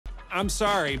I'm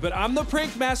sorry, but I'm the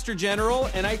Prank Master General,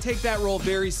 and I take that role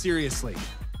very seriously.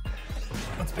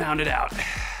 Let's pound it out.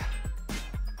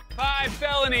 5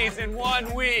 felonies in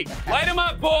 1 week. Light 'em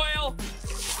up, Boyle. His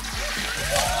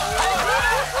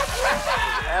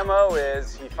MO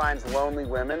is he finds lonely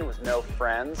women with no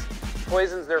friends,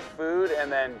 poisons their food, and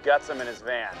then guts them in his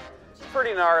van. It's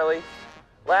pretty gnarly.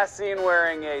 Last seen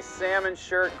wearing a salmon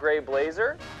shirt, gray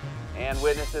blazer, and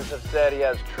witnesses have said he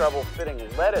has trouble fitting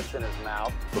lettuce in his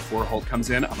mouth. Before Holt comes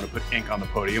in, I'm gonna put ink on the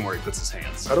podium where he puts his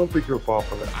hands. I don't think you'll fall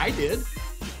for that. I did.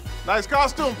 Nice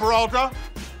costume, Peralta.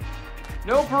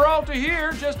 No Peralta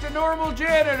here, just a normal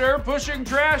janitor pushing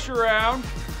trash around.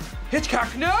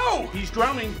 Hitchcock, no! He's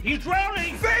drowning. He's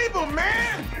drowning. Save him,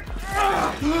 man!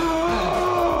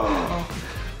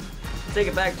 Take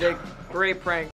it back, Jake. Great prank.